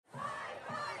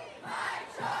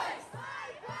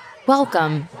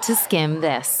Welcome to Skim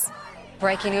This.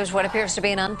 Breaking news, what appears to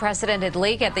be an unprecedented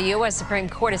leak at the U.S. Supreme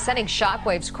Court is sending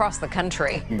shockwaves across the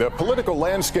country. The political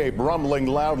landscape rumbling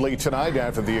loudly tonight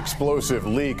after the explosive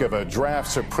leak of a draft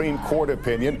Supreme Court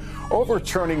opinion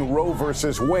overturning Roe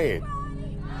v. Wade.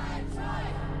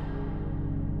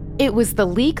 It was the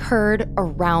leak heard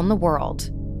around the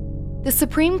world. The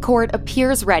Supreme Court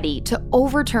appears ready to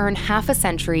overturn half a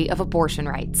century of abortion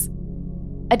rights.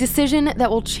 A decision that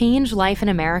will change life in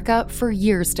America for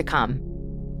years to come.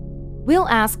 We'll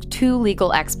ask two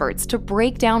legal experts to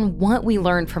break down what we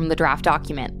learned from the draft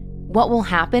document, what will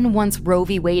happen once Roe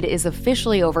v. Wade is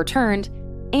officially overturned,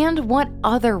 and what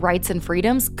other rights and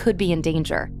freedoms could be in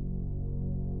danger.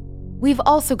 We've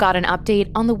also got an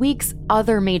update on the week's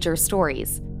other major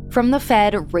stories, from the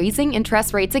Fed raising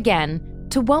interest rates again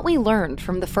to what we learned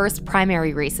from the first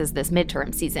primary races this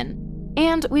midterm season.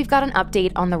 And we've got an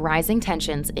update on the rising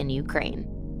tensions in Ukraine.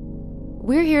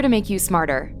 We're here to make you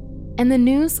smarter, and the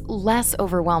news less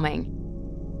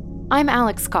overwhelming. I'm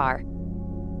Alex Carr.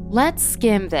 Let's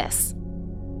skim this.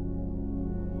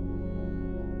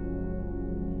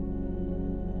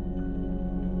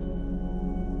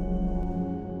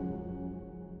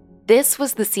 This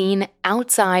was the scene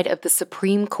outside of the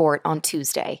Supreme Court on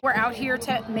Tuesday. We're out here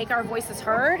to make our voices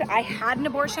heard. I had an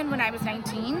abortion when I was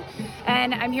 19,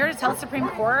 and I'm here to tell the Supreme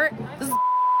Court this is...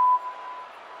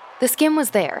 The Skim was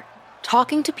there,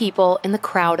 talking to people in the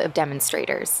crowd of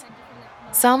demonstrators.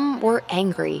 Some were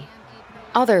angry.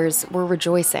 Others were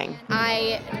rejoicing.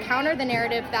 I counter the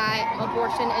narrative that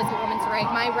abortion is a woman's right.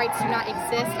 My rights do not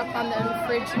exist upon the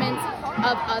infringement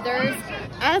of others.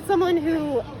 As someone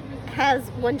who has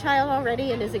one child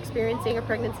already and is experiencing a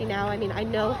pregnancy now, I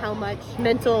know how much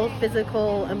mental,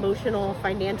 physical, emotional,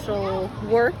 financial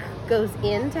work goes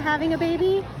into having a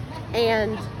baby,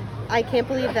 and I can't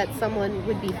believe that someone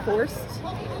would be forced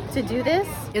to do this.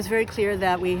 It's very clear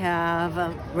that we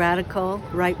have radical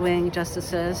right-wing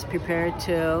justices prepared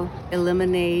to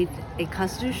eliminate a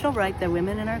constitutional right that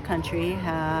women in our country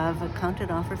have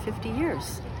counted on for 50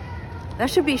 years. That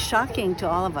should be shocking to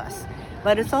all of us.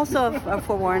 But it's also a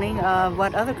forewarning of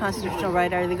what other constitutional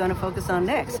right are they going to focus on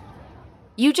next.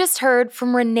 You just heard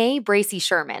from Renee Bracey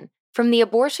Sherman from the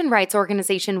abortion rights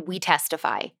organization We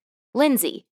Testify,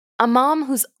 Lindsay, a mom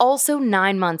who's also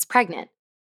 9 months pregnant,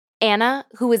 Anna,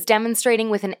 who was demonstrating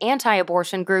with an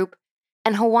anti-abortion group,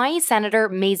 and Hawaii Senator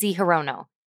Mazie Hirono,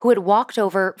 who had walked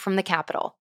over from the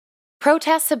Capitol.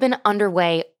 Protests have been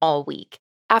underway all week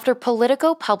after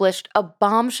Politico published a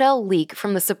bombshell leak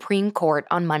from the Supreme Court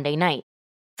on Monday night.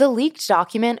 The leaked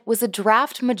document was a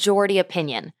draft majority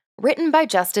opinion written by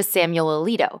Justice Samuel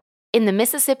Alito in the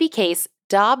Mississippi case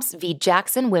Dobbs v.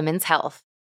 Jackson Women's Health.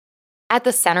 At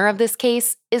the center of this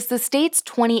case is the state's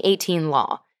 2018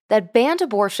 law that banned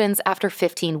abortions after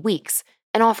 15 weeks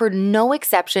and offered no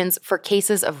exceptions for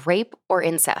cases of rape or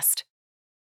incest.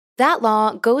 That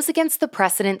law goes against the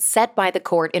precedent set by the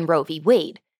court in Roe v.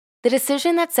 Wade, the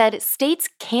decision that said states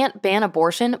can't ban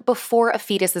abortion before a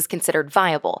fetus is considered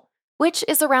viable, which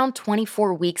is around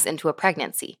 24 weeks into a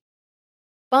pregnancy.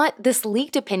 But this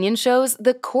leaked opinion shows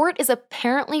the court is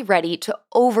apparently ready to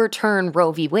overturn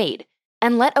Roe v. Wade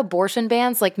and let abortion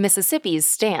bans like Mississippi's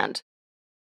stand.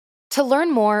 To learn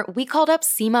more, we called up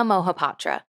Seema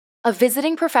Mohapatra, a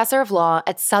visiting professor of law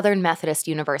at Southern Methodist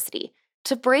University,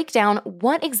 to break down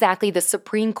what exactly the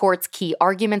Supreme Court's key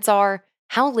arguments are,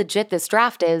 how legit this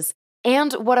draft is,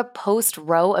 and what a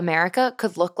post-Roe America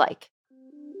could look like.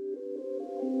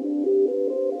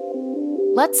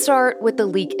 Let's start with the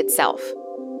leak itself.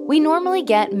 We normally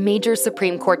get major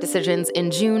Supreme Court decisions in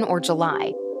June or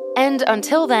July, and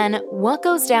until then, what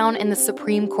goes down in the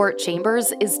Supreme Court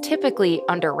chambers is typically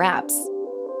under wraps.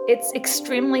 It's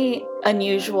extremely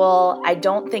unusual. I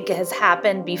don't think it has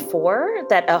happened before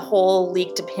that a whole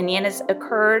leaked opinion has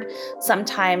occurred.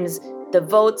 Sometimes the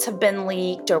votes have been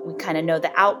leaked or we kind of know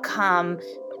the outcome.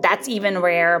 That's even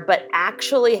rare, but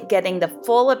actually getting the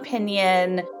full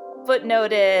opinion,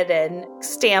 footnoted and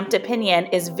stamped opinion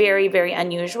is very, very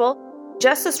unusual.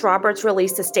 Justice Roberts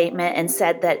released a statement and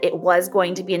said that it was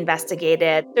going to be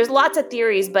investigated. There's lots of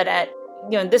theories, but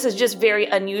this is just very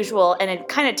unusual, and it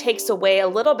kind of takes away a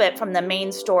little bit from the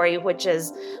main story, which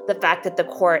is the fact that the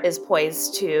court is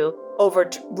poised to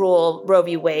overrule Roe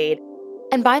v. Wade.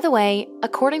 And by the way,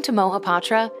 according to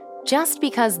Mohapatra, just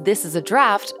because this is a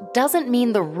draft doesn't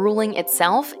mean the ruling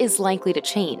itself is likely to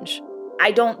change. I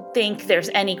don't think there's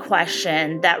any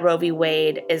question that Roe v.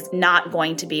 Wade is not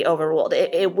going to be overruled.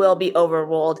 It will be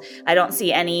overruled. I don't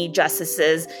see any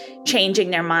justices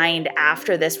changing their mind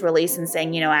after this release and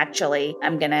saying, actually,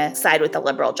 I'm going to side with the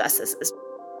liberal justices.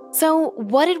 So,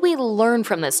 what did we learn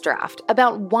from this draft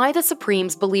about why the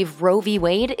Supremes believe Roe v.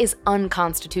 Wade is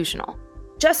unconstitutional?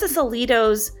 Justice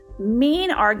Alito's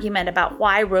main argument about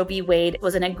why Roe v. Wade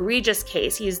was an egregious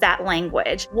case, he used that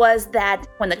language, was that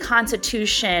when the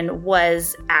Constitution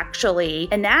was actually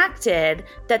enacted,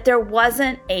 that there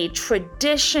wasn't a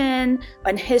tradition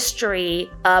and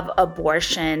history of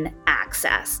abortion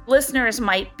access. Listeners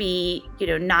might be,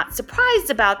 not surprised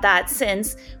about that,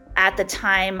 since at the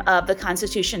time of the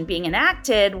Constitution being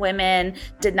enacted, women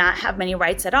did not have many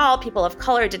rights at all. People of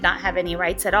color did not have any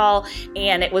rights at all.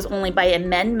 And it was only by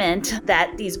amendment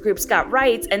that these groups got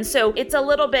rights. And so it's a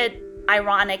little bit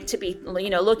ironic to be,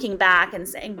 looking back and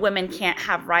saying women can't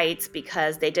have rights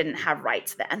because they didn't have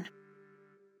rights then.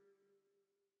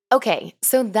 Okay,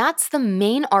 so that's the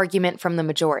main argument from the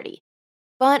majority.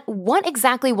 But what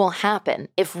exactly will happen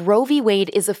if Roe v. Wade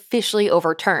is officially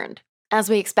overturned, as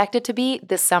we expect it to be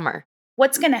this summer?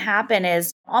 What's going to happen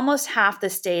is almost half the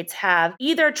states have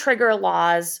either trigger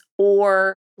laws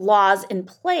or laws in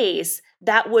place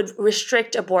that would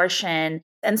restrict abortion.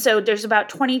 And so there's about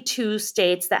 22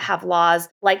 states that have laws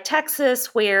like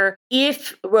Texas, where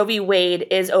if Roe v. Wade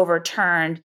is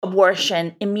overturned,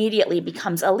 abortion immediately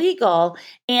becomes illegal.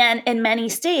 And in many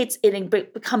states, it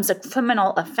becomes a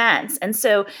criminal offense. And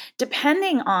so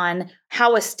depending on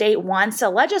how a state wants to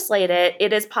legislate it,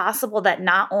 it is possible that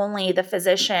not only the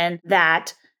physician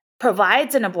that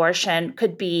provides an abortion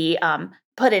could be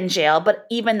put in jail, but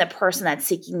even the person that's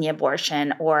seeking the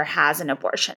abortion or has an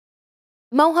abortion.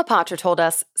 Mohapatra told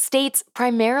us states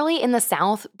primarily in the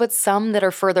South, but some that are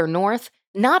further north,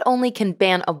 not only can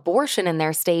ban abortion in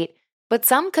their state, but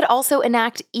some could also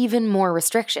enact even more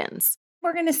restrictions.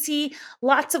 We're going to see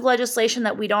lots of legislation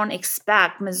that we don't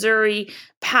expect. Missouri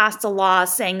passed a law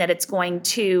saying that it's going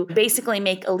to basically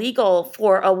make illegal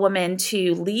for a woman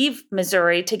to leave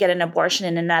Missouri to get an abortion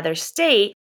in another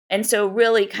state. And so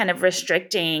really kind of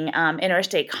restricting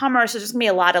interstate commerce. There's going to be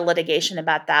a lot of litigation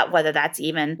about that, whether that's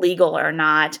even legal or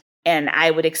not. And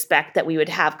I would expect that we would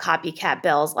have copycat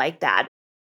bills like that.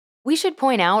 We should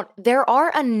point out there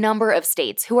are a number of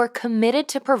states who are committed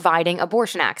to providing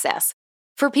abortion access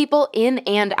for people in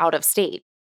and out of state.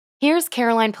 Here's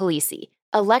Caroline Polisi,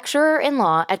 a lecturer in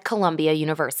law at Columbia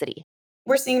University.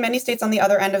 We're seeing many states on the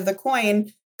other end of the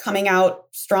coin coming out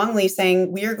strongly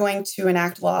saying we are going to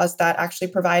enact laws that actually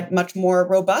provide much more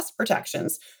robust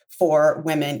protections for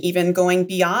women, even going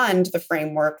beyond the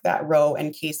framework that Roe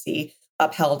and Casey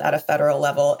upheld at a federal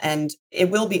level. And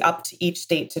it will be up to each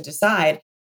state to decide.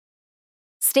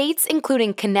 States,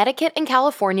 including Connecticut and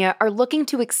California, are looking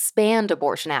to expand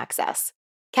abortion access.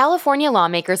 California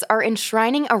lawmakers are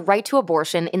enshrining a right to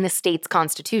abortion in the state's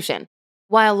constitution,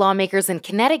 while lawmakers in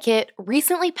Connecticut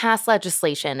recently passed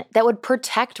legislation that would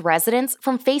protect residents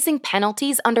from facing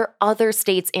penalties under other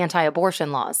states'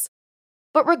 anti-abortion laws.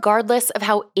 But regardless of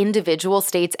how individual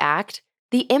states act,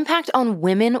 the impact on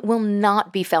women will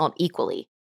not be felt equally.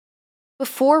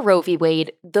 Before Roe v.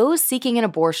 Wade, those seeking an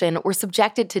abortion were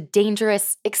subjected to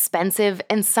dangerous, expensive,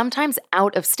 and sometimes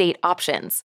out-of-state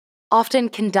options, often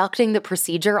conducting the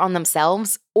procedure on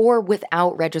themselves or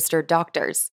without registered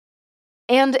doctors.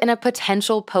 And in a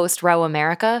potential post-Roe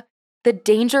America, the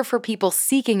danger for people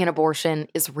seeking an abortion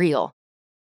is real.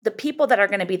 The people that are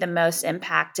going to be the most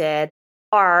impacted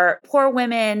are poor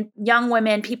women, young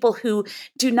women, people who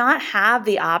do not have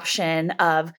the option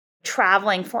of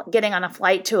traveling, getting on a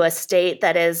flight to a state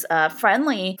that is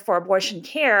friendly for abortion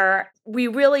care. We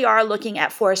really are looking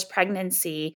at forced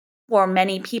pregnancy for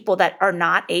many people that are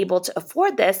not able to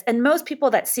afford this. And most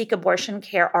people that seek abortion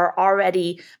care are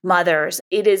already mothers.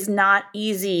 It is not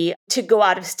easy to go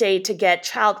out of state to get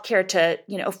childcare to,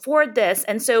 afford this.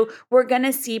 And so we're going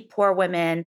to see poor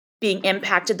women being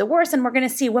impacted the worst, and we're going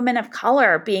to see women of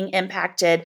color being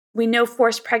impacted. We know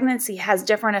forced pregnancy has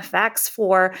different effects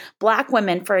for Black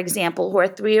women, for example, who are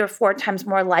 3 or 4 times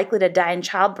more likely to die in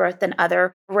childbirth than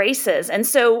other races. And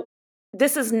so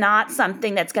this is not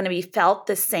something that's going to be felt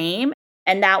the same,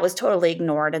 and that was totally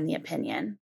ignored in the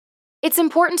opinion. It's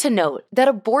important to note that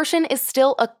abortion is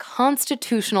still a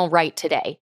constitutional right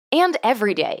today, and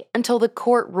every day until the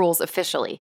court rules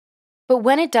officially. But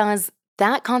when it does,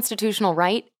 that constitutional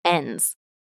right ends.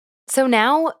 So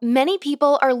now, many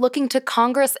people are looking to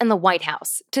Congress and the White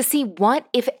House to see what,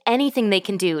 if anything, they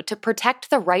can do to protect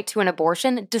the right to an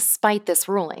abortion despite this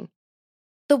ruling.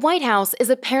 The White House is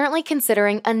apparently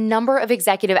considering a number of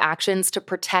executive actions to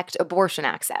protect abortion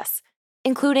access,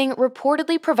 including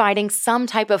reportedly providing some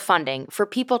type of funding for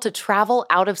people to travel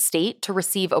out of state to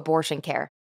receive abortion care.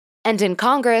 And in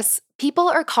Congress, people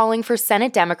are calling for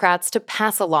Senate Democrats to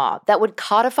pass a law that would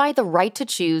codify the right to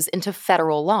choose into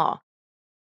federal law.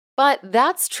 But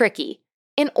that's tricky.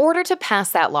 In order to pass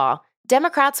that law,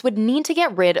 Democrats would need to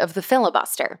get rid of the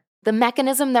filibuster, the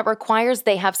mechanism that requires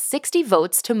they have 60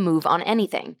 votes to move on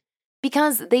anything,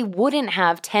 because they wouldn't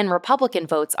have 10 Republican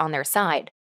votes on their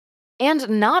side. And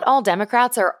not all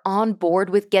Democrats are on board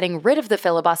with getting rid of the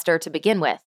filibuster to begin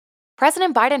with.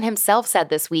 President Biden himself said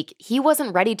this week he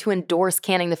wasn't ready to endorse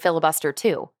canning the filibuster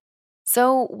too.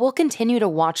 So we'll continue to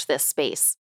watch this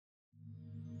space.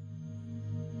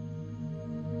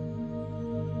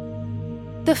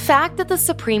 The fact that the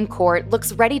Supreme Court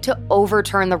looks ready to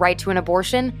overturn the right to an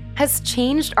abortion has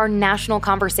changed our national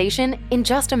conversation in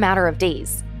just a matter of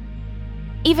days.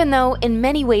 Even though in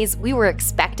many ways we were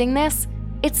expecting this,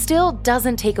 it still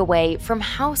doesn't take away from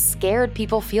how scared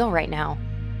people feel right now.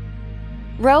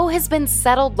 Roe has been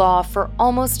settled law for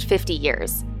almost 50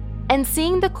 years, and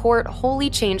seeing the court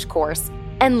wholly change course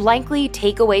and likely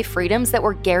take away freedoms that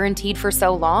were guaranteed for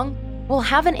so long will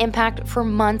have an impact for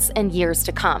months and years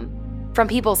to come, from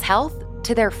people's health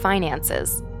to their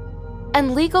finances.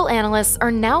 And legal analysts are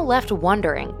now left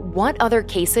wondering what other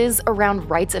cases around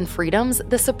rights and freedoms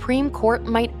the Supreme Court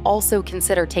might also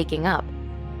consider taking up.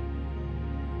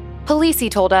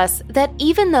 Polisi told us that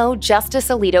even though Justice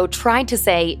Alito tried to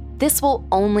say this will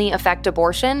only affect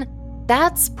abortion,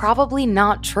 that's probably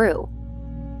not true.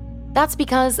 That's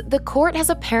because the court has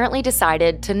apparently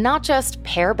decided to not just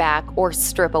pare back or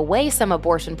strip away some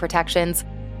abortion protections,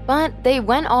 but they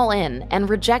went all in and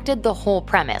rejected the whole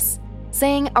premise,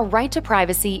 saying a right to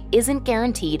privacy isn't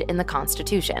guaranteed in the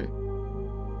Constitution.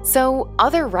 So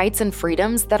other rights and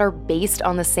freedoms that are based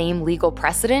on the same legal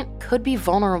precedent could be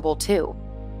vulnerable too.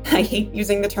 I hate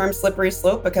using the term slippery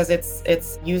slope because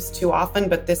it's used too often,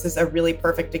 but this is a really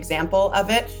perfect example of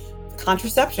it.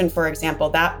 Contraception, for example,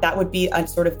 that would be a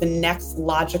sort of the next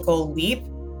logical leap.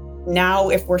 Now,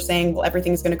 if we're saying, well,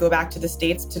 everything's going to go back to the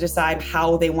states to decide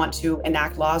how they want to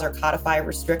enact laws or codify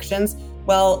restrictions,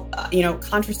 well,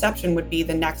 contraception would be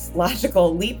the next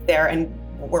logical leap there. And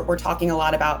we're talking a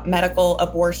lot about medical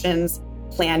abortions,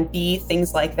 Plan B,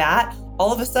 things like that.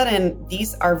 All of a sudden,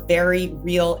 these are very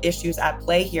real issues at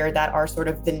play here that are sort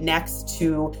of the next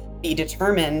to be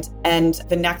determined. And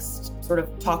the next sort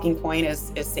of talking point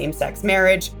is same-sex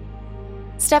marriage.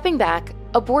 Stepping back,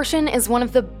 abortion is one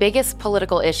of the biggest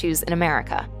political issues in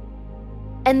America.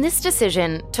 And this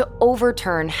decision to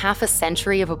overturn half a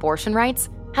century of abortion rights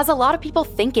has a lot of people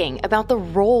thinking about the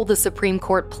role the Supreme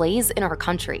Court plays in our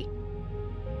country.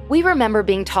 We remember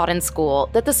being taught in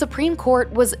school that the Supreme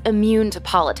Court was immune to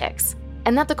politics,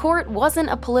 and that the court wasn't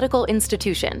a political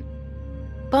institution.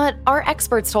 But our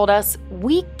experts told us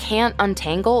we can't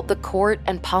untangle the court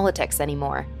and politics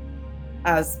anymore.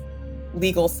 As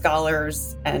legal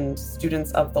scholars and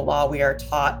students of the law, we are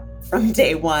taught from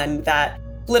day one that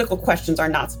political questions are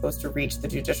not supposed to reach the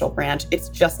judicial branch. It's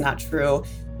just not true.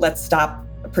 Let's stop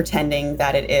pretending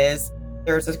that it is.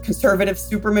 There's a conservative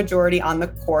supermajority on the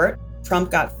court.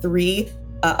 Trump got 3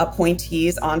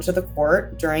 appointees onto the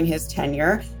court during his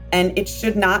tenure. And it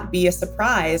should not be a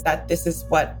surprise that this is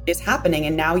what is happening.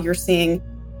 And now you're seeing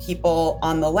people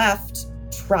on the left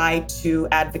try to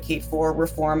advocate for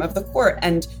reform of the court.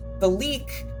 And the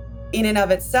leak in and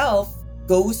of itself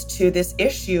goes to this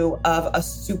issue of a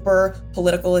super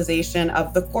politicalization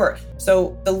of the court.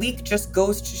 So the leak just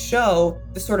goes to show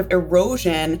the sort of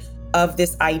erosion of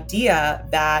this idea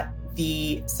that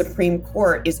the Supreme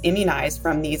Court is immunized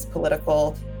from these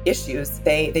political issues.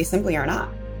 They simply are not.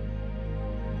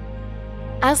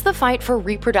 As the fight for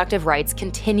reproductive rights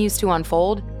continues to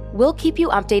unfold, we'll keep you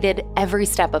updated every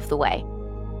step of the way.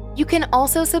 You can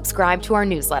also subscribe to our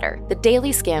newsletter, The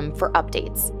Daily Skim, for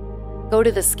updates. Go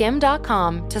to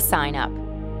theskim.com to sign up.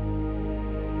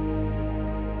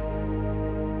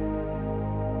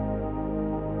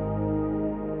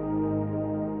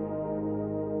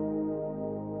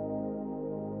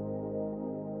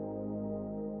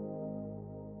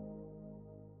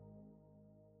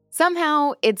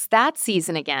 Somehow, it's that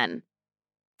season again.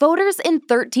 Voters in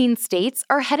 13 states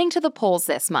are heading to the polls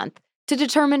this month to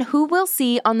determine who we'll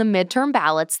see on the midterm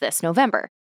ballots this November.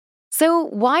 So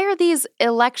why are these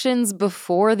elections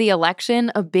before the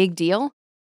election a big deal?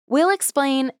 We'll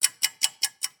explain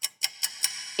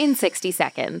in 60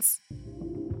 seconds.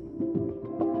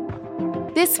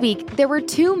 This week, there were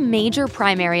 2 major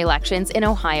primary elections in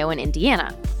Ohio and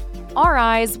Indiana. Our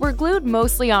eyes were glued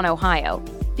mostly on Ohio,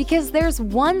 because there's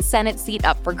 1 Senate seat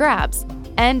up for grabs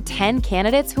and 10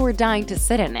 candidates who are dying to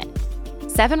sit in it,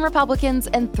 7 Republicans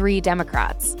and 3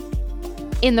 Democrats.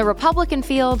 In the Republican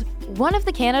field, one of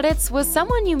the candidates was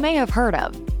someone you may have heard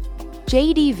of,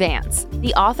 J.D. Vance,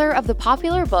 the author of the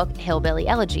popular book Hillbilly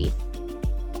Elegy.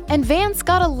 And Vance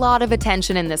got a lot of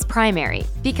attention in this primary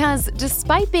because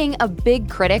despite being a big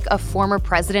critic of former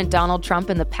President Donald Trump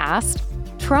in the past,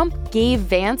 Trump gave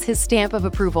Vance his stamp of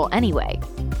approval anyway.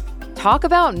 Talk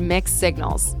about mixed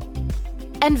signals.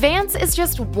 And Vance is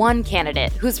just one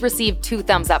candidate who's received 2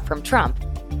 thumbs up from Trump,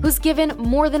 who's given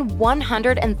more than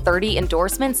 130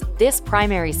 endorsements this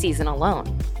primary season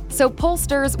alone. So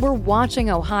pollsters were watching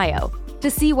Ohio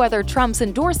to see whether Trump's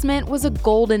endorsement was a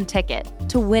golden ticket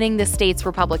to winning the state's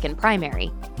Republican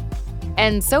primary.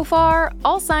 And so far,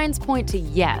 all signs point to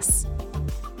yes.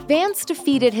 Vance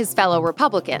defeated his fellow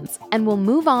Republicans and will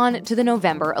move on to the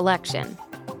November election.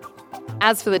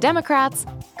 As for the Democrats,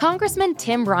 Congressman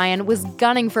Tim Ryan was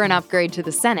gunning for an upgrade to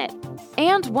the Senate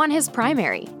and won his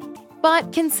primary.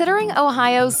 But considering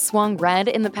Ohio's swung red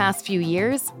in the past few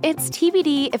years, it's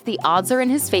TBD if the odds are in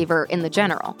his favor in the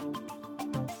general.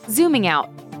 Zooming out,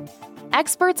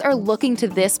 experts are looking to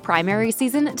this primary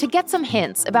season to get some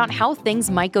hints about how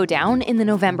things might go down in the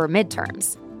November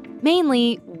midterms.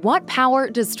 Mainly, what power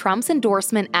does Trump's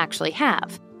endorsement actually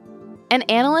have? And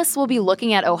analysts will be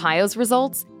looking at Ohio's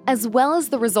results as well as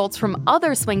the results from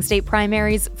other swing state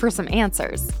primaries for some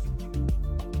answers.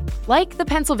 Like the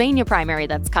Pennsylvania primary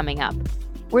that's coming up,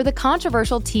 where the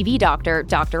controversial TV doctor,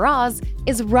 Dr. Oz,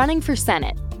 is running for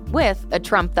Senate with a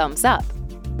Trump thumbs up.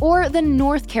 Or the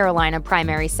North Carolina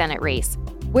primary Senate race,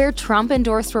 where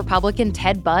Trump-endorsed Republican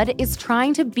Ted Budd is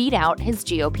trying to beat out his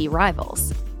GOP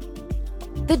rivals.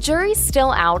 The jury's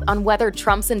still out on whether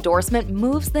Trump's endorsement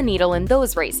moves the needle in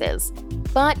those races,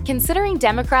 but considering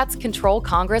Democrats control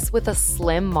Congress with a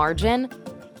slim margin,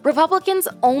 Republicans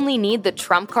only need the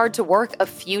Trump card to work a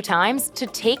few times to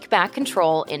take back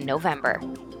control in November.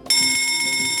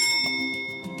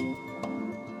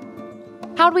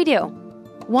 How'd we do?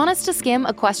 Want us to skim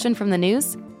a question from the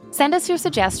news? Send us your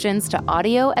suggestions to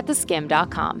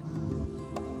audio@theskim.com.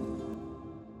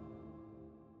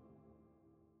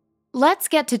 Let's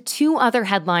get to 2 other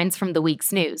headlines from the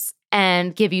week's news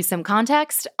and give you some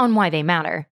context on why they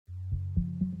matter.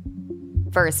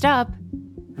 First up,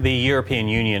 the European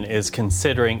Union is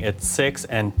considering its 6th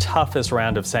and toughest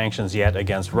round of sanctions yet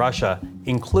against Russia,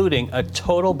 including a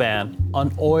total ban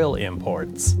on oil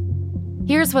imports.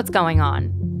 Here's what's going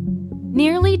on.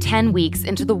 Nearly 10 weeks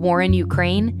into the war in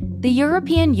Ukraine, the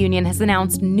European Union has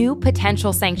announced new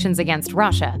potential sanctions against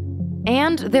Russia,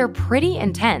 and they're pretty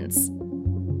intense.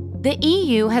 The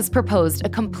EU has proposed a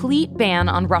complete ban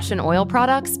on Russian oil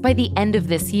products by the end of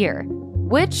this year,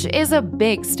 which is a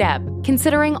big step,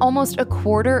 considering almost a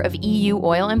quarter of EU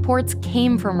oil imports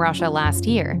came from Russia last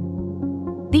year.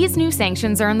 These new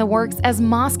sanctions are in the works as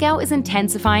Moscow is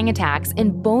intensifying attacks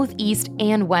in both East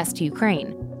and West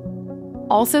Ukraine.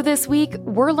 Also this week,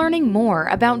 we're learning more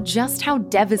about just how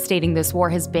devastating this war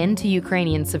has been to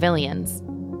Ukrainian civilians.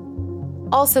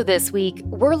 Also this week,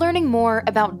 we're learning more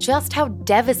about just how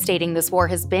devastating this war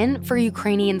has been for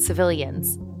Ukrainian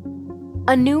civilians.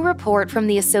 A new report from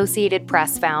the Associated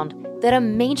Press found that a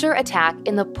major attack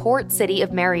in the port city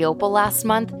of Mariupol last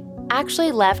month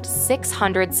actually left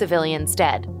 600 civilians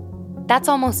dead. That's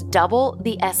almost double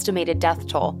the estimated death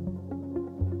toll.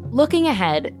 Looking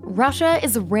ahead, Russia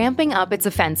is ramping up its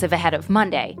offensive ahead of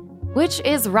Monday, which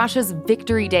is Russia's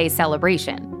Victory Day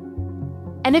celebration.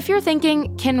 And if you're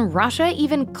thinking, can Russia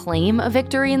even claim a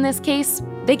victory in this case?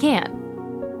 They can.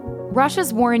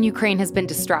 Russia's war in Ukraine has been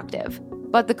destructive,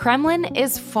 but the Kremlin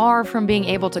is far from being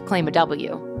able to claim a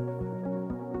W.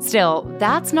 Still,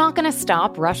 that's not going to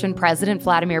stop Russian President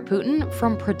Vladimir Putin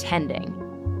from pretending.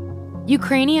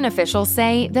 Ukrainian officials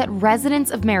say that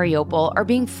residents of Mariupol are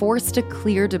being forced to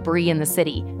clear debris in the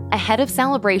city ahead of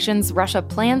celebrations Russia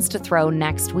plans to throw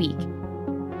next week.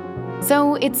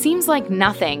 So it seems like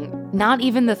nothing, not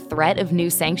even the threat of new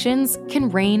sanctions, can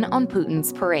rain on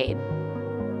Putin's parade.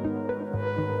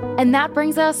 And that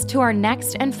brings us to our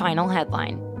next and final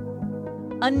headline.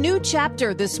 A new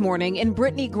chapter this morning in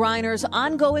Brittany Griner's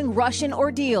ongoing Russian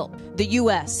ordeal. The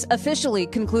U.S. officially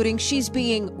concluding she's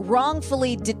being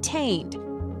wrongfully detained.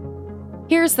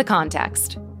 Here's the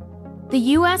context. The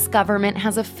U.S. government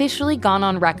has officially gone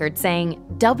on record saying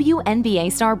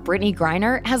WNBA star Brittany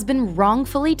Griner has been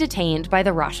wrongfully detained by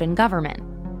the Russian government.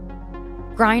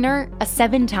 Griner, a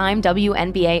 7-time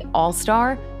WNBA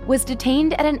All-Star, was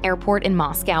detained at an airport in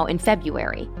Moscow in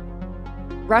February.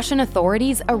 Russian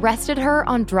authorities arrested her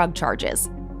on drug charges,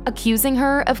 accusing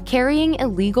her of carrying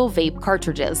illegal vape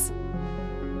cartridges.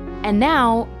 And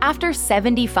now, after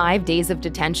 75 days of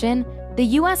detention, the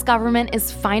U.S. government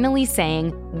is finally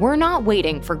saying we're not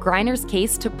waiting for Griner's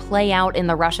case to play out in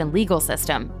the Russian legal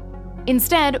system.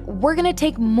 Instead, we're going to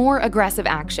take more aggressive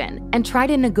action and try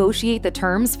to negotiate the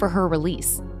terms for her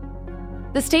release.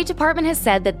 The State Department has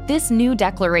said that this new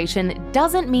declaration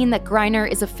doesn't mean that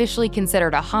Griner is officially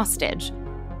considered a hostage,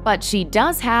 but she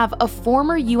does have a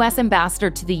former U.S. ambassador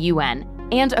to the UN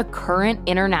and a current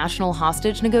international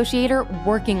hostage negotiator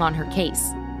working on her case.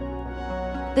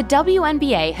 The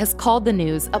WNBA has called the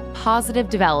news a positive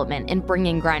development in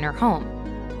bringing Griner home.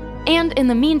 And in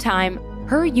the meantime,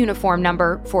 her uniform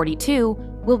number 42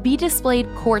 will be displayed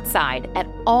courtside at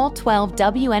all 12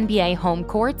 WNBA home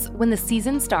courts when the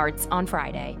season starts on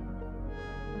Friday.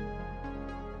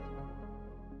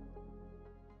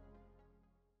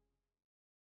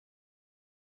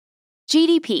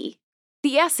 GDP,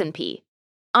 the S&P,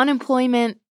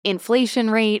 unemployment,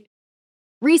 inflation rate.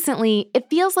 Recently, it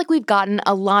feels like we've gotten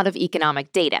a lot of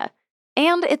economic data,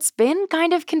 and it's been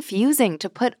kind of confusing to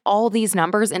put all these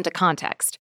numbers into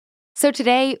context. So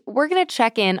today, we're going to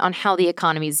check in on how the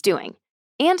economy's doing,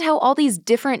 and how all these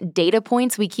different data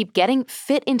points we keep getting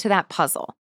fit into that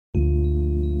puzzle.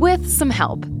 With some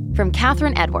help from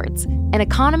Catherine Edwards, an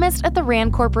economist at the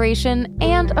RAND Corporation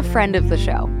and a friend of the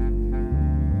show.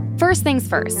 First things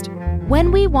first,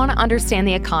 when we want to understand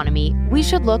the economy, we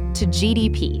should look to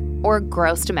GDP, or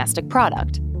Gross Domestic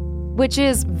Product, which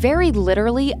is very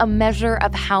literally a measure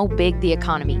of how big the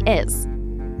economy is.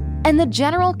 And the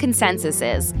general consensus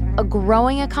is a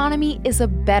growing economy is a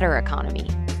better economy.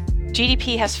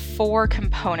 GDP has 4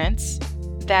 components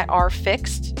that are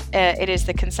fixed. It is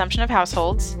the consumption of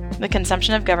households, the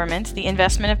consumption of governments, the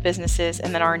investment of businesses,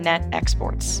 and then our net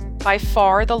exports. By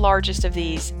far, the largest of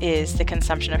these is the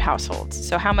consumption of households.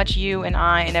 So how much you and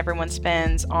I and everyone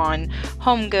spends on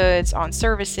home goods, on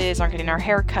services, on getting our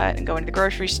hair cut and going to the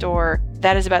grocery store,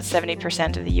 that is about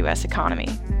 70% of the U.S. economy.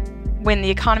 When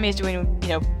the economy is doing,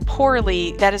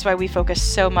 poorly, that is why we focus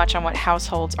so much on what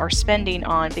households are spending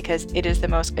on, because it is the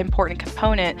most important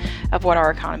component of what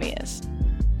our economy is.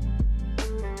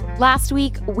 Last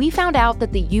week, we found out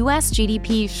that the U.S.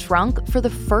 GDP shrunk for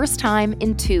the first time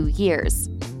in 2 years.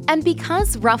 And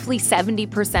because roughly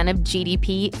 70% of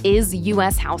GDP is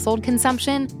U.S. household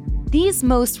consumption, these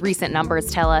most recent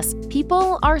numbers tell us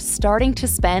people are starting to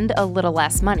spend a little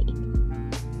less money.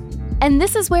 And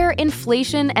this is where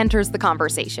inflation enters the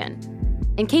conversation.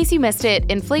 In case you missed it,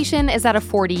 inflation is at a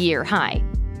 40-year high.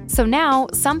 So now,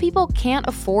 some people can't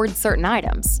afford certain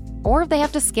items, or they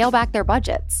have to scale back their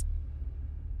budgets.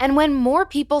 And when more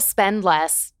people spend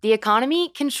less, the economy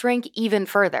can shrink even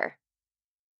further.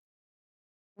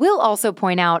 We'll also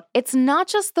point out it's not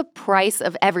just the price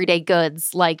of everyday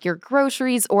goods like your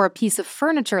groceries or a piece of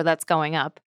furniture that's going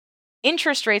up.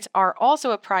 Interest rates are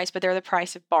also a price, but they're the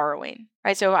price of borrowing,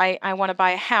 right? So I want to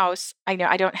buy a house. I know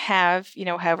I don't have,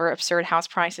 however absurd house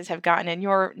prices have gotten in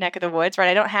your neck of the woods, right?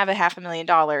 I don't have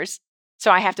 $500,000. So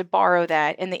I have to borrow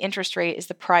that, and the interest rate is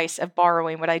the price of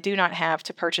borrowing what I do not have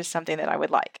to purchase something that I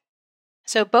would like.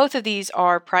 So both of these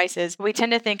are prices. We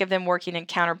tend to think of them working in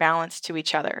counterbalance to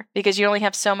each other because you only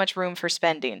have so much room for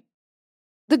spending.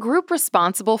 The group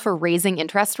responsible for raising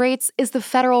interest rates is the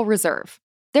Federal Reserve.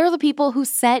 They're the people who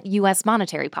set U.S.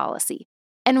 monetary policy.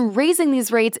 And raising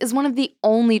these rates is one of the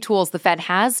only tools the Fed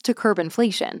has to curb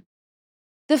inflation.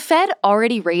 The Fed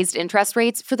already raised interest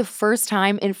rates for the first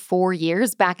time in 4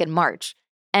 years back in March,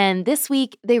 and this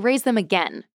week they raised them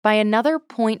again by another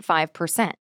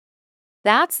 0.5%.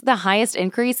 That's the highest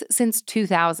increase since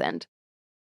 2000.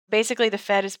 Basically, the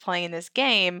Fed is playing this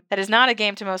game that is not a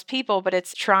game to most people, but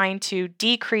it's trying to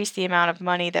decrease the amount of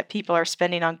money that people are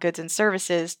spending on goods and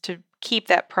services to keep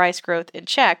that price growth in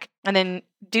check, and then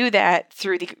do that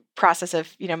through the process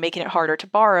of, making it harder to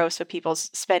borrow so people's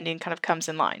spending kind of comes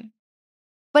in line.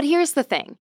 But here's the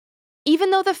thing.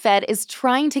 Even though the Fed is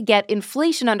trying to get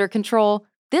inflation under control,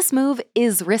 this move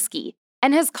is risky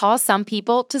and has caused some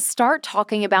people to start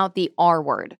talking about the R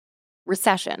word,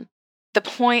 recession. The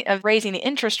point of raising the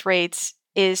interest rates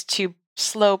is to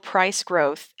slow price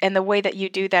growth, and the way that you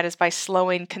do that is by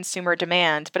slowing consumer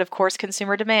demand. But of course,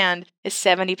 consumer demand is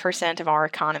 70% of our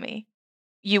economy.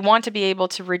 You want to be able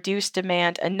to reduce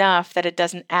demand enough that it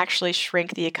doesn't actually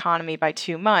shrink the economy by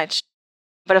too much.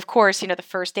 But of course, the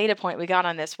first data point we got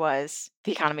on this was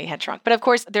the economy had shrunk. But of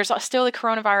course, there's still the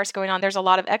coronavirus going on. There's a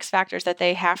lot of X factors that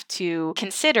they have to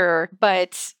consider.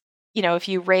 But, if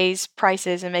you raise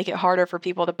prices and make it harder for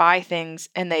people to buy things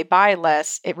and they buy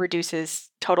less, it reduces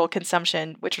total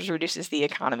consumption, which reduces the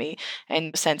economy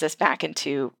and sends us back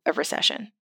into a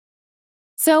recession.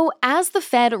 So as the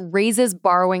Fed raises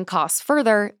borrowing costs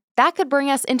further, that could bring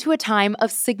us into a time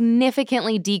of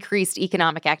significantly decreased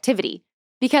economic activity,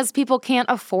 because people can't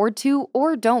afford to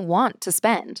or don't want to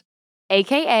spend,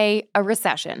 aka a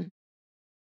recession.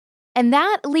 And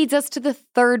that leads us to the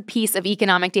third piece of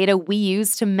economic data we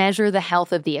use to measure the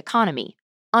health of the economy,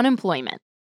 unemployment.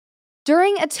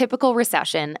 During a typical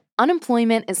recession,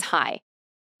 unemployment is high.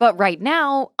 But right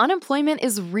now, unemployment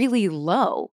is really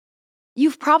low.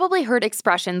 You've probably heard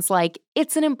expressions like,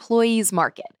 it's an employee's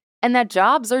market, and that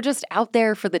jobs are just out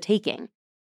there for the taking.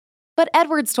 But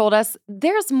Edwards told us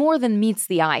there's more than meets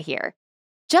the eye here.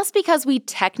 Just because we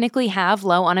technically have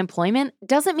low unemployment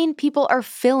doesn't mean people are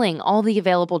filling all the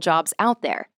available jobs out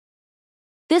there.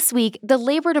 This week, the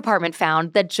Labor Department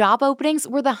found that job openings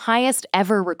were the highest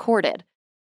ever recorded,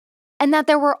 and that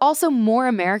there were also more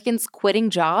Americans quitting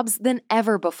jobs than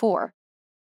ever before.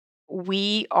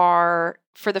 We are,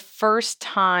 for the first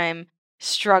time,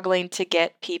 struggling to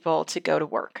get people to go to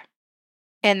work.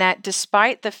 And that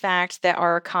despite the fact that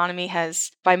our economy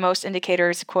has, by most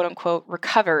indicators, quote unquote,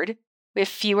 recovered, we have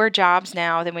fewer jobs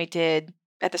now than we did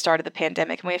at the start of the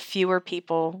pandemic, and we have fewer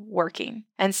people working.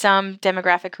 And some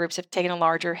demographic groups have taken a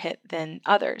larger hit than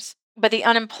others. But the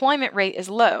unemployment rate is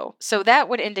low. So that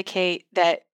would indicate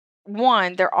that,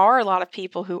 one, there are a lot of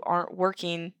people who aren't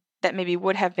working that maybe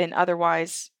would have been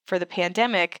otherwise for the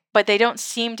pandemic, but they don't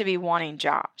seem to be wanting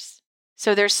jobs.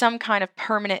 So there's some kind of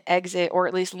permanent exit, or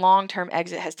at least long-term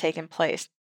exit, has taken place.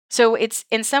 So it's,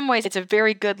 in some ways, it's a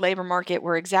very good labor market.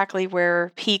 We're exactly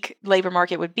where peak labor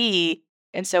market would be.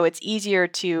 And so it's easier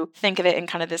to think of it in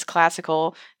kind of this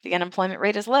classical, the unemployment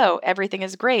rate is low, everything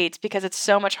is great, because it's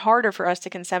so much harder for us to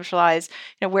conceptualize,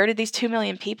 where did these 2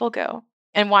 million people go?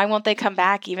 And why won't they come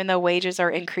back even though wages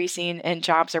are increasing and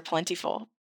jobs are plentiful?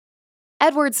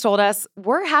 Edwards told us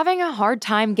we're having a hard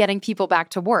time getting people back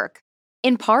to work,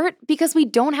 in part because we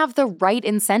don't have the right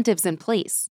incentives in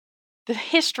place. The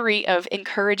history of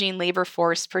encouraging labor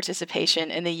force participation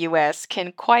in the U.S.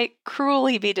 can quite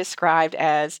cruelly be described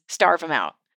as starve them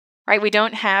out, right? We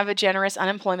don't have a generous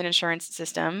unemployment insurance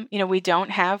system. We don't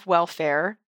have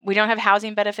welfare. We don't have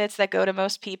housing benefits that go to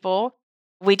most people.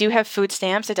 We do have food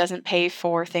stamps. It doesn't pay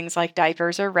for things like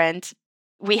diapers or rent.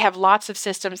 We have lots of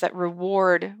systems that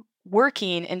reward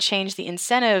working and change the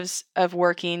incentives of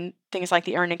working, things like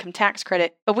the earned income tax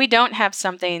credit, but we don't have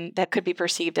something that could be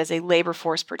perceived as a labor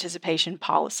force participation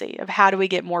policy of how do we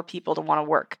get more people to want to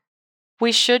work.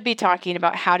 We should be talking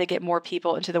about how to get more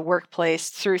people into the workplace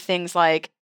through things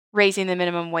like raising the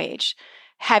minimum wage,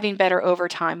 having better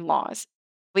overtime laws.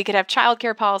 We could have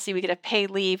childcare policy, we could have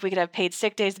paid leave, we could have paid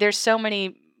sick days. There's so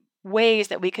many ways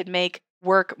that we could make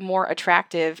work more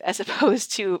attractive as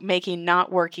opposed to making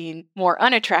not working more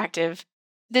unattractive.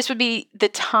 This would be the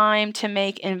time to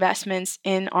make investments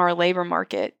in our labor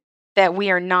market that we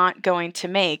are not going to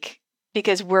make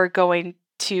because we're going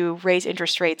to raise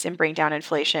interest rates and bring down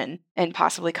inflation and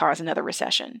possibly cause another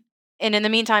recession. And in the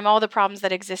meantime, all the problems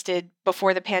that existed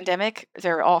before the pandemic,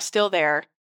 they're all still there.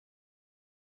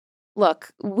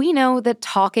 Look, we know that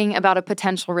talking about a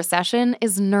potential recession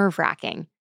is nerve-wracking.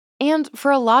 And for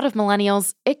a lot of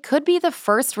millennials, it could be the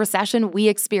first recession we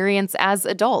experience as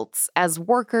adults, as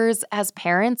workers, as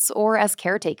parents, or as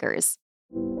caretakers.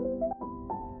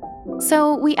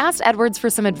 So we asked Edwards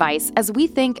for some advice as we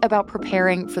think about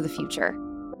preparing for the future.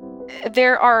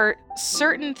 There are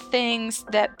certain things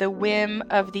that the whim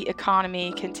of the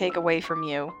economy can take away from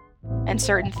you, and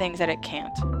certain things that it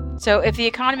can't. So if the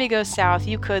economy goes south,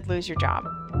 you could lose your job.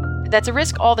 That's a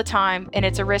risk all the time, and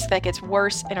it's a risk that gets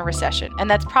worse in a recession. And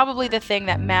that's probably the thing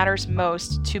that matters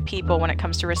most to people when it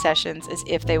comes to recessions, is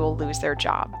if they will lose their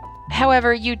job.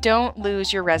 However, you don't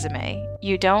lose your resume.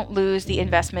 You don't lose the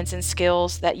investments and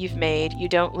skills that you've made. You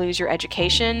don't lose your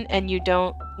education, and you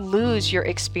don't lose your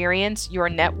experience, your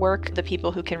network, the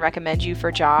people who can recommend you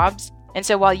for jobs. And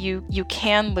so while you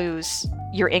can lose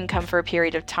your income for a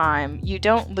period of time, you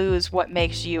don't lose what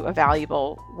makes you a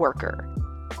valuable worker.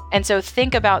 And so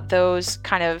think about those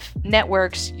kind of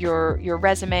networks, your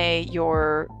resume,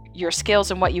 your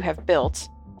skills, and what you have built.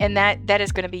 And that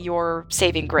is going to be your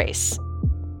saving grace.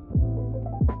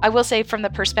 I will say, from the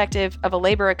perspective of a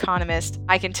labor economist,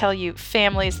 I can tell you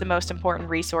family is the most important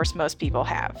resource most people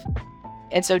have.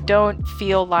 And so don't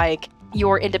feel like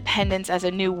your independence as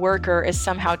a new worker is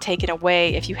somehow taken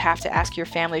away if you have to ask your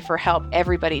family for help.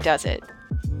 Everybody does it.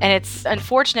 And it's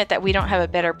unfortunate that we don't have a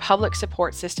better public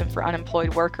support system for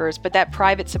unemployed workers, but that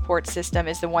private support system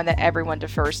is the one that everyone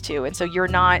defers to. And so you're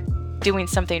not doing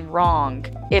something wrong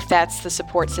if that's the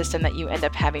support system that you end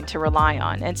up having to rely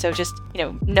on. And so just,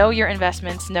 know your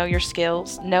investments, know your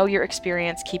skills, know your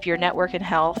experience, keep your network in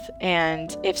health.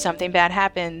 And if something bad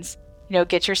happens,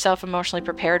 get yourself emotionally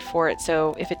prepared for it.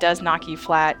 So if it does knock you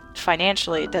flat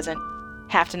financially, it doesn't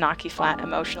have to knock you flat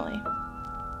emotionally.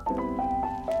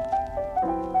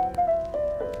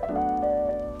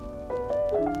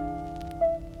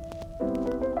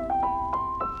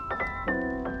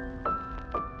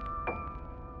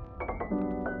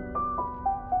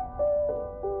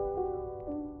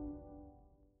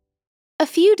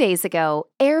 few days ago,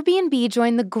 Airbnb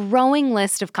joined the growing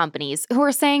list of companies who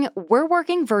are saying we're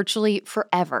working virtually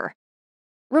forever.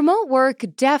 Remote work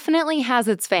definitely has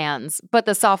its fans, but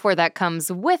the software that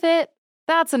comes with it,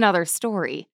 that's another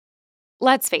story.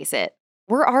 Let's face it,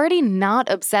 we're already not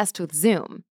obsessed with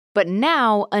Zoom. But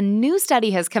now a new study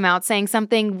has come out saying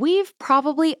something we've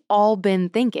probably all been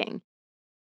thinking.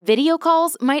 Video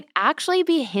calls might actually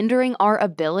be hindering our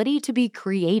ability to be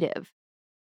creative.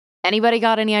 Anybody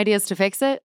got any ideas to fix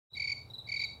it?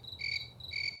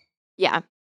 Yeah,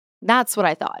 that's what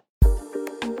I thought.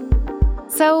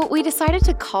 So we decided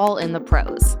to call in the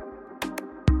pros.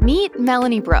 Meet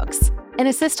Melanie Brooks, an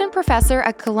assistant professor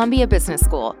at Columbia Business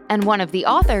School and one of the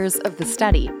authors of the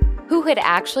study, who had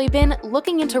actually been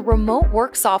looking into remote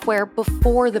work software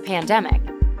before the pandemic.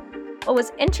 What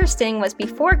was interesting was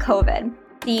before COVID,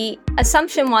 the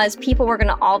assumption was people were going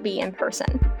to all be in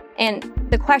person. And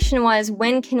the question was,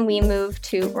 when can we move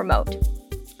to remote?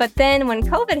 But then when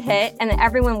COVID hit and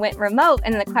everyone went remote,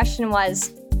 and the question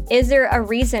was, is there a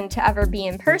reason to ever be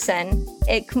in person?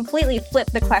 It completely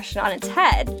flipped the question on its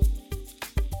head.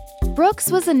 Brooks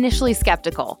was initially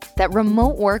skeptical that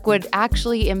remote work would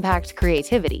actually impact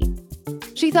creativity.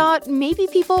 She thought maybe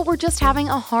people were just having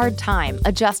a hard time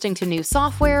adjusting to new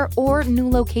software or new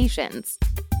locations.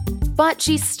 But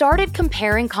she started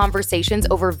comparing conversations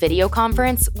over video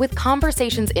conference with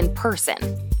conversations in person,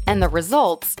 and the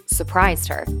results surprised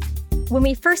her. When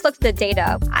we first looked at the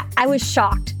data, I was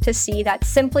shocked to see that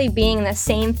simply being in the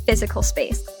same physical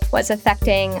space was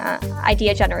affecting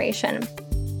idea generation.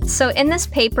 So in this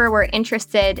paper, we're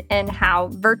interested in how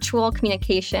virtual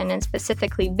communication and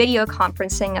specifically video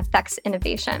conferencing affects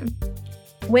innovation.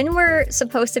 When we're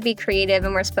supposed to be creative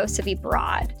and we're supposed to be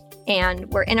broad, and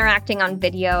we're interacting on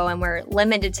video and we're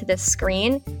limited to this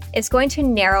screen, it's going to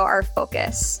narrow our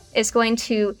focus. It's going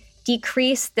to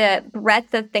decrease the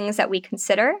breadth of things that we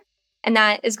consider. And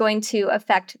that is going to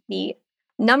affect the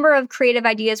number of creative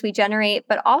ideas we generate,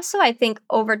 but also I think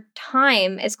over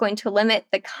time is going to limit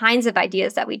the kinds of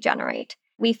ideas that we generate.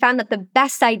 We found that the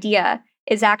best idea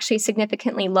is actually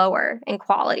significantly lower in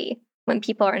quality when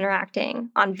people are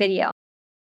interacting on video.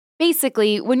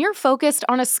 Basically, when you're focused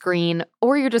on a screen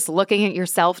or you're just looking at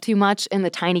yourself too much in the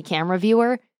tiny camera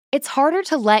viewer, it's harder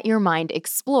to let your mind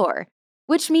explore,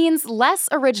 which means less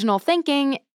original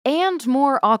thinking and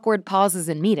more awkward pauses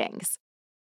in meetings.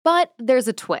 But there's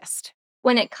a twist.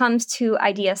 When it comes to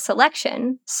idea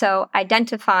selection, so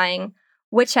identifying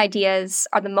which ideas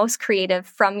are the most creative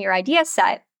from your idea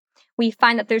set, we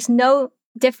find that there's no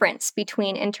difference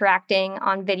between interacting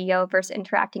on video versus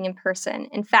interacting in person.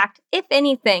 In fact, if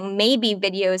anything, maybe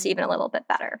video is even a little bit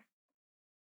better.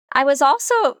 I was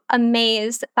also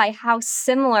amazed by how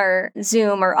similar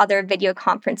Zoom or other video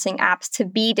conferencing apps to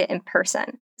be to in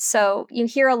person. So you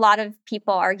hear a lot of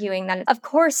people arguing that, of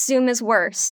course, Zoom is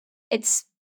worse. It's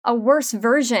a worse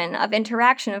version of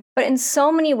interaction. But in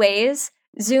so many ways,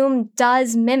 Zoom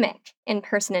does mimic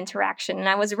in-person interaction. And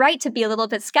I was right to be a little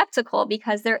bit skeptical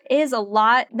because there is a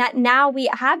lot that now we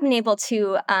have been able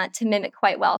to mimic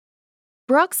quite well.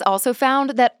 Brooks also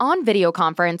found that on video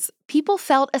conference, people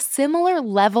felt a similar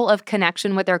level of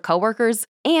connection with their coworkers,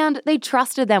 and they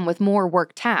trusted them with more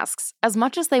work tasks as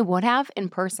much as they would have in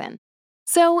person.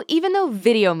 So even though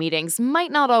video meetings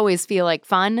might not always feel like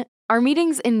fun, are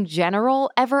meetings in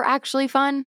general ever actually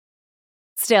fun?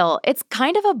 Still, it's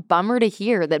kind of a bummer to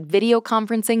hear that video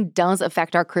conferencing does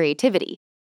affect our creativity.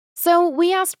 So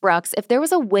we asked Brooks if there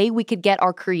was a way we could get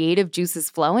our creative juices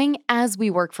flowing as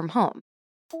we work from home.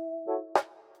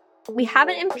 We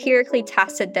haven't empirically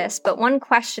tested this, but one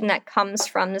question that comes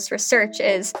from this research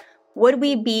is, would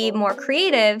we be more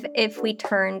creative if we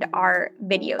turned our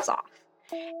videos off?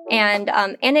 And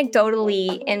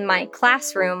anecdotally, in my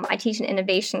classroom, I teach an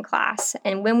innovation class.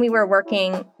 And when we were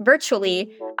working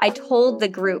virtually, I told the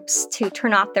groups to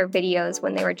turn off their videos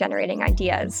when they were generating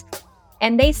ideas.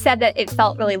 And they said that it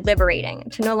felt really liberating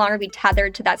to no longer be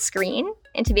tethered to that screen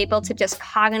and to be able to just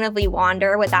cognitively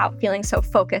wander without feeling so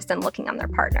focused and looking on their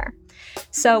partner.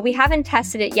 So we haven't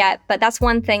tested it yet, but that's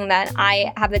one thing that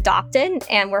I have adopted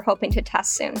and we're hoping to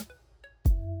test soon.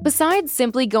 Besides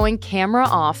simply going camera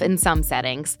off in some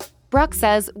settings, Brooks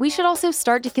says we should also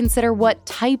start to consider what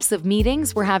types of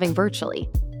meetings we're having virtually.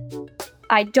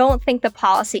 I don't think the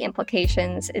policy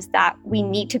implications is that we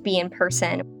need to be in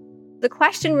person. The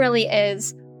question really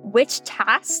is, which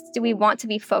tasks do we want to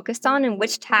be focused on and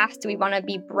which tasks do we want to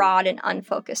be broad and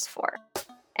unfocused for?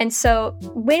 And so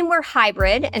when we're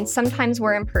hybrid, and sometimes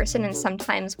we're in person and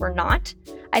sometimes we're not,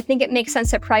 I think it makes sense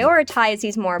to prioritize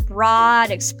these more broad,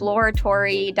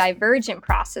 exploratory, divergent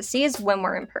processes when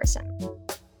we're in person.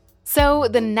 So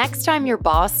the next time your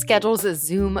boss schedules a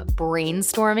Zoom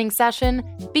brainstorming session,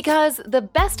 because the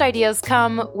best ideas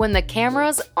come when the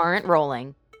cameras aren't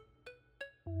rolling.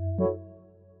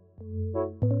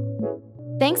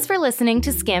 Thanks for listening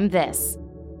to Skim This.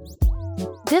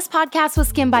 This podcast was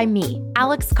skimmed by me,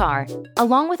 Alex Carr,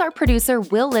 along with our producer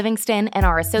Will Livingston and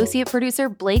our associate producer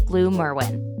Blake Lou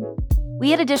Merwin.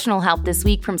 We had additional help this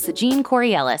week from Sajine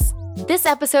Corielis. This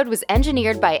episode was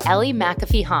engineered by Ellie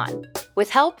McAfee-Hahn, with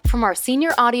help from our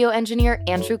senior audio engineer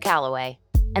Andrew Calloway.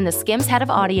 And the Skim's head of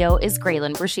audio is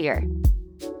Graylin Brashear.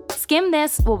 Skim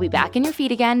This will be back in your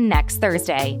feed again next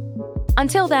Thursday.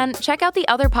 Until then, check out the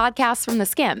other podcasts from The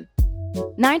Skim.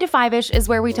 9 to 5-ish is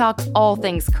where we talk all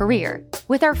things career,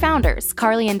 with our founders,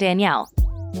 Carly and Danielle.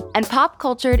 And Pop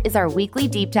Cultured is our weekly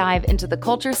deep dive into the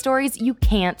culture stories you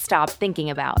can't stop thinking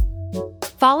about.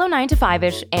 Follow 9 to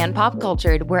 5-ish and Pop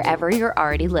Cultured wherever you're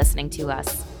already listening to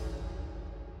us.